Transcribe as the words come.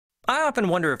stop and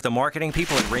wonder if the marketing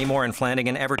people at Raymore and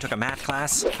Flanagan ever took a math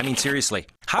class? I mean, seriously.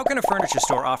 How can a furniture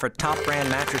store offer top brand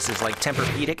mattresses like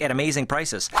Tempur-Pedic at amazing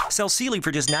prices, sell Sealy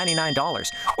for just $99,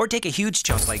 or take a huge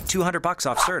chunk like $200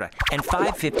 off Serta and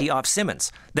 $550 off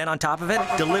Simmons? Then on top of it,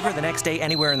 deliver the next day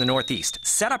anywhere in the Northeast.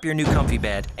 Set up your new comfy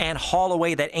bed and haul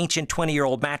away that ancient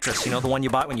 20-year-old mattress, you know, the one you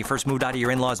bought when you first moved out of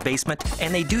your in-laws' basement.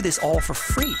 And they do this all for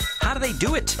free. How do they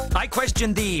do it? I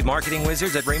question thee, marketing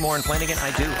wizards at Raymore and Flanagan.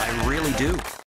 I do. I really do.